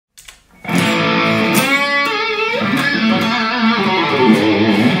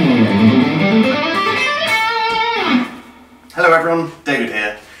Hello everyone, David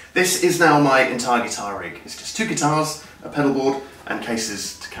here. This is now my entire guitar rig. It's just 2 guitars, a pedal board and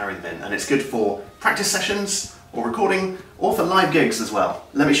cases to carry them in, and it's good for practice sessions or recording or for live gigs as well.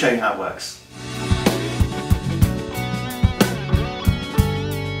 Let me show you how it works.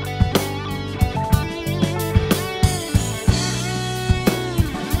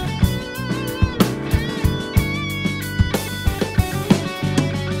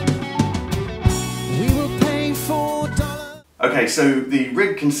 Okay, so the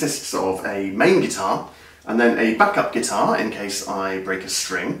rig consists of a main guitar and then a backup guitar in case I break a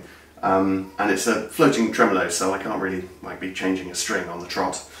string, and it's a floating tremolo, so I can't really be changing a string on the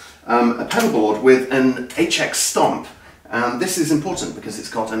trot. A pedal board with an HX Stomp, and this is important because it's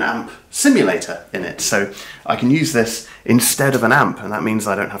got an amp simulator in it, so I can use this instead of an amp, and that means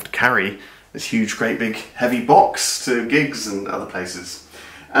I don't have to carry this huge, great big heavy box to gigs and other places.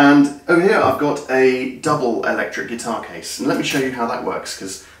 And over here I've got a double electric guitar case, and let me show you how that works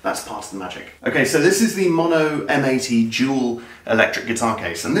because that's part of the magic. Okay, so this is the Mono M80 dual electric guitar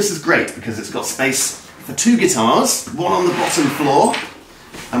case, and this is great because it's got space for 2 guitars, one on the bottom floor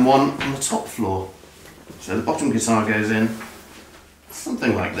and one on the top floor. So the bottom guitar goes in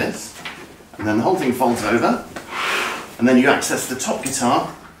something like this, and then the whole thing folds over, and then you access the top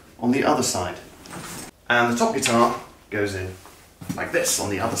guitar on the other side. And the top guitar goes in like this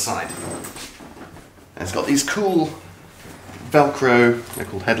on the other side. And it's got these cool Velcro, they're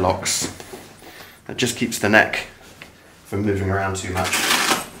called headlocks, that just keeps the neck from moving around too much.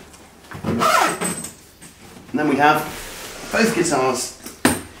 And then we have both guitars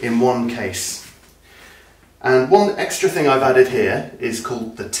in one case. And one extra thing I've added here is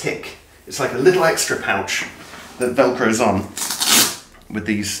called the tick. It's like a little extra pouch that Velcros on with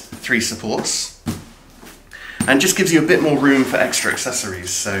these 3 supports, and just gives you a bit more room for extra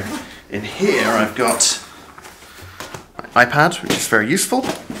accessories. So in here I've got my iPad, which is very useful,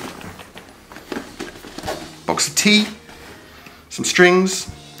 box of tea, some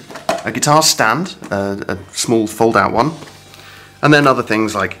strings, a guitar stand, a small fold-out one, and then other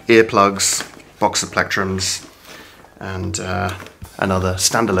things like earplugs, box of plectrums, and another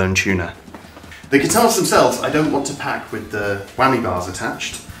standalone tuner. The guitars themselves I don't want to pack with the whammy bars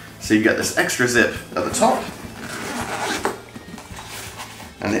attached, so you get this extra zip at the top.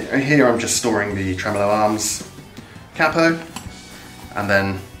 And here I'm just storing the tremolo arms, capo, and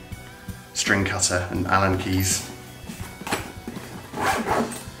then string cutter and Allen keys.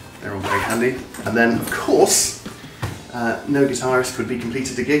 They're all very handy. And then, of course, no guitarist would be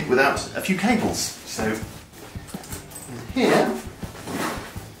completed a gig without a few cables. So here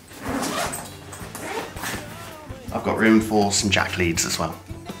I've got room for some jack leads as well.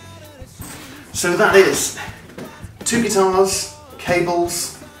 So that is 2 guitars,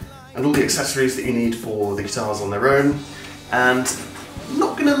 cables, and all the accessories that you need for the guitars on their own. And I'm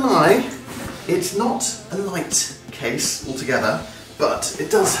not gonna lie, it's not a light case altogether, but it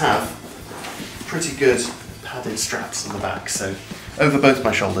does have pretty good padded straps on the back, so over both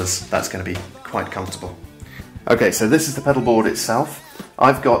my shoulders that's going to be quite comfortable. Okay, so this is the pedal board itself.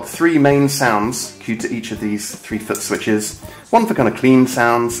 I've got 3 main sounds cued to each of these 3-foot switches. One for kind of clean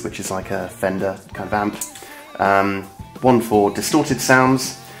sounds, which is like a Fender kind of amp. One for distorted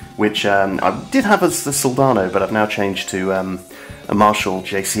sounds, which I did have as the Soldano, but I've now changed to a Marshall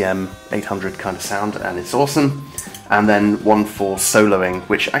JCM 800 kind of sound, and it's awesome. And then one for soloing,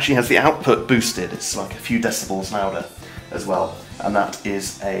 which actually has the output boosted. It's like a few decibels louder as well, and that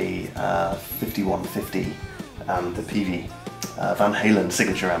is a 5150, the PV Van Halen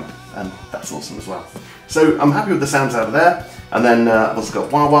signature amp, and that's awesome as well. So I'm happy with the sounds out of there. And then I've also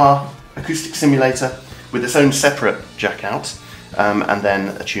got Wah acoustic simulator with its own separate jack out, and then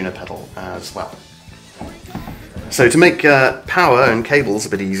a tuner pedal as well. So to make power and cables a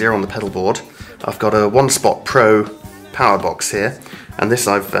bit easier on the pedal board, I've got a One Spot Pro power box here, and this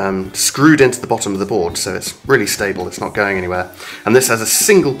I've screwed into the bottom of the board, so it's really stable, it's not going anywhere. And this has a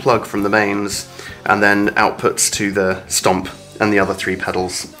single plug from the mains, and then outputs to the Stomp and the other 3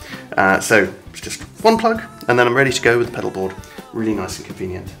 pedals. So it's just one plug, and then I'm ready to go with the pedal board. Really nice and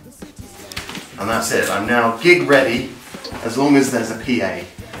convenient. And that's it, I'm now gig ready, as long as there's a PA.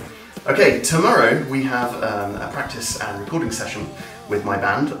 Okay, tomorrow we have a practice and recording session with my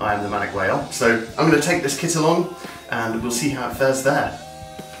band. I'm the Manic Whale, so I'm going to take this kit along and we'll see how it fares there.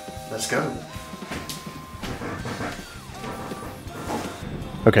 Let's go.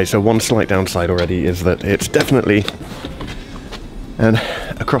 Okay, so one slight downside already is that it's definitely an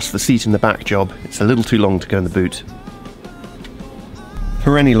across the seat in the back job. It's a little too long to go in the boot.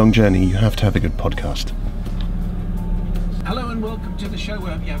 For any long journey, you have to have a good podcast. Hello and welcome to the show. We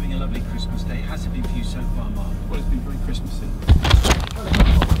hope you're having a lovely Christmas day. Has it been for you so far, Mark? Well, it's been very Christmassy.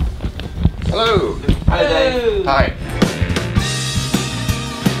 Hello. Hi, Dave. Hi.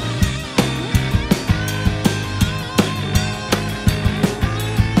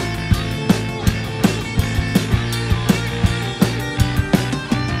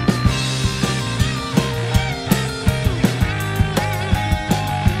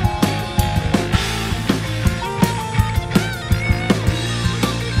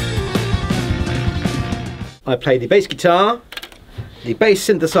 I play the bass guitar, the bass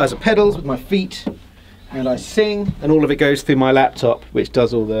synthesizer pedals with my feet, and I sing, and all of it goes through my laptop, which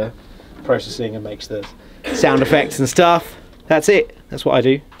does all the processing and makes the sound effects and stuff. That's it. That's what I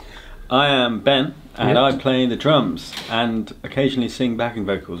do. I am Ben, and I play the drums and occasionally sing backing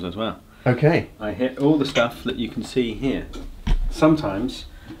vocals as well. Okay. I hit all the stuff that you can see here. Sometimes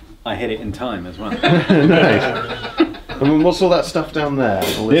I hit it in time as well. Nice. And what's all that stuff down there?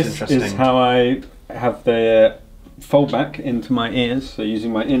 All This is how I have the fold back into my ears, so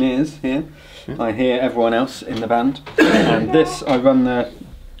using my in-ears here. I hear everyone else in the band, and this I run the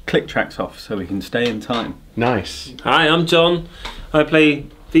click tracks off so we can stay in time. Nice. Hi, I'm John. I play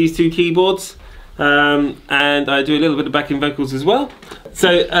these two keyboards, and I do a little bit of backing vocals as well. So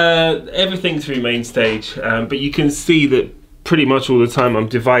everything through main stage, but you can see that pretty much all the time I'm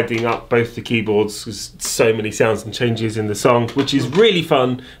dividing up both the keyboards. There's so many sounds and changes in the song, which is really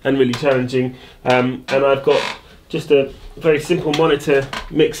fun and really challenging. And I've got just a very simple monitor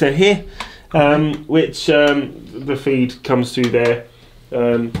mixer here, which the feed comes through there.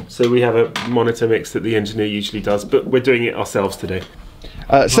 So we have a monitor mix that the engineer usually does, but we're doing it ourselves today.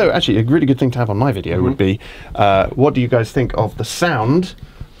 So actually a really good thing to have on my video would be, what do you guys think of the sound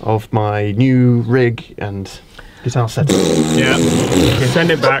of my new rig and guitar setup? Yeah, send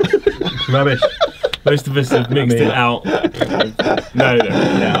it back. Rubbish. Most of us have mixed it out. No,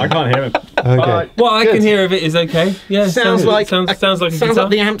 yeah, I can't hear it. Okay. What I can hear of it is okay. Yeah, sounds like a guitar. Sounds like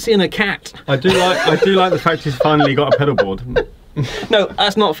the amps in a cat. I do like the fact he's finally got a pedal board. No,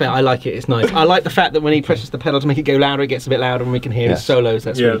 that's not fair. I like it. It's nice. I like the fact that when he presses the pedal to make it go louder, it gets a bit louder, and we can hear his solos.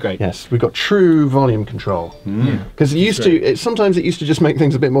 That's really great. Yes, we've got true volume control. Because it used to. Sometimes it used to just make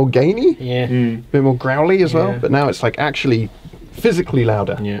things a bit more gainy. Yeah. A bit more growly as well. But now it's like actually physically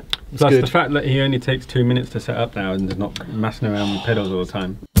louder. Yeah. Plus the fact that he only takes 2 minutes to set up now and is not messing around with pedals all the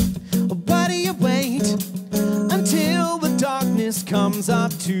time. Why do you wait until the darkness comes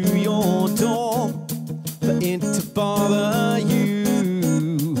up to your door for it to bother you?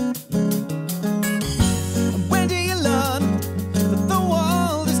 And when do you learn that the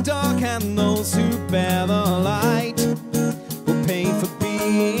world is dark and those who bear the light will pay for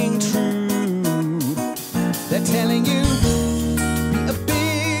being true? They're telling you, be a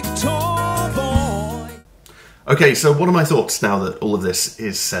big tall boy. Okay, so what are my thoughts now that all of this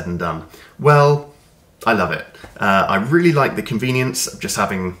is said and done? Well, I love it. I really like the convenience of just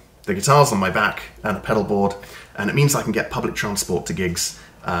having the guitars on my back and a pedal board, and it means I can get public transport to gigs,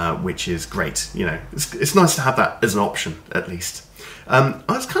 which is great. You know, it's nice to have that as an option, at least. I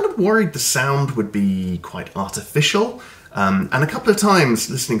was kind of worried the sound would be quite artificial, and a couple of times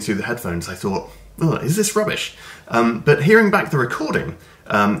listening through the headphones I thought, oh, is this rubbish? But hearing back the recording,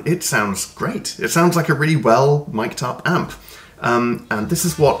 it sounds great. It sounds like a really well mic'd up amp. And this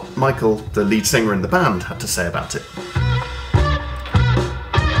is what Michael, the lead singer in the band, had to say about it.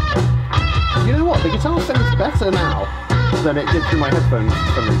 You know what, the guitar sounds better now than it did through my headphones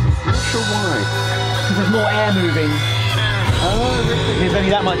for some reason. I'm not sure why. Because there's more air moving. Oh, really? There's only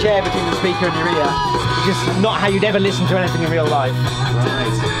that much air between the speaker and your ear. It's just not how you'd ever listen to anything in real life.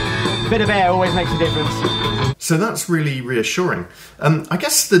 Right. A bit of air always makes a difference. So that's really reassuring. I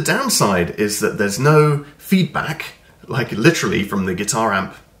guess the downside is that there's no feedback, like literally from the guitar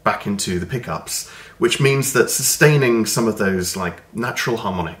amp back into the pickups, which means that sustaining some of those like natural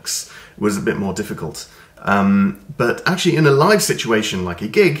harmonics was a bit more difficult. But actually in a live situation like a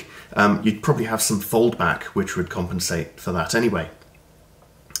gig, you'd probably have some foldback which would compensate for that anyway.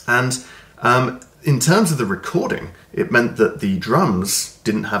 And in terms of the recording, it meant that the drums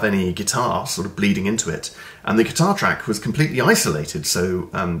didn't have any guitar sort of bleeding into it, and the guitar track was completely isolated,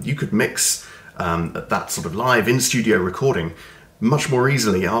 so you could mix that sort of live in-studio recording much more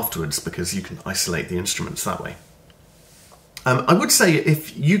easily afterwards because you can isolate the instruments that way. I would say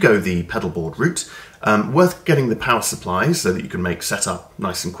if you go the pedalboard route, worth getting the power supply so that you can make setup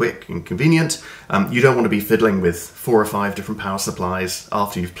nice and quick and convenient. You don't want to be fiddling with 4 or 5 different power supplies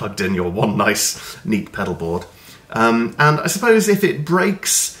after you've plugged in your one nice, neat pedalboard. And I suppose if it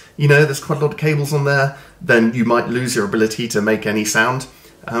breaks, you know, there's quite a lot of cables on there, then you might lose your ability to make any sound.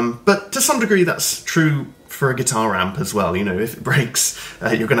 But to some degree that's true for a guitar amp as well. You know, if it breaks,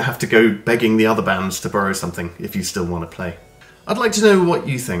 you're going to have to go begging the other bands to borrow something if you still want to play. I'd like to know what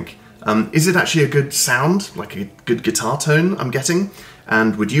you think. Is it actually a good sound, like a good guitar tone I'm getting?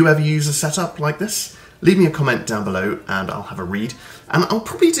 And would you ever use a setup like this? Leave me a comment down below and I'll have a read. And I'll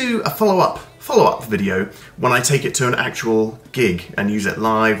probably do a follow-up video when I take it to an actual gig and use it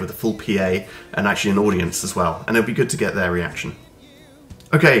live with a full PA and actually an audience as well. And it'll be good to get their reaction.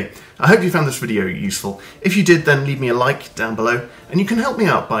 Okay, I hope you found this video useful. If you did, then leave me a like down below, and you can help me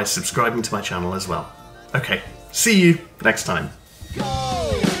out by subscribing to my channel as well. Okay, see you next time.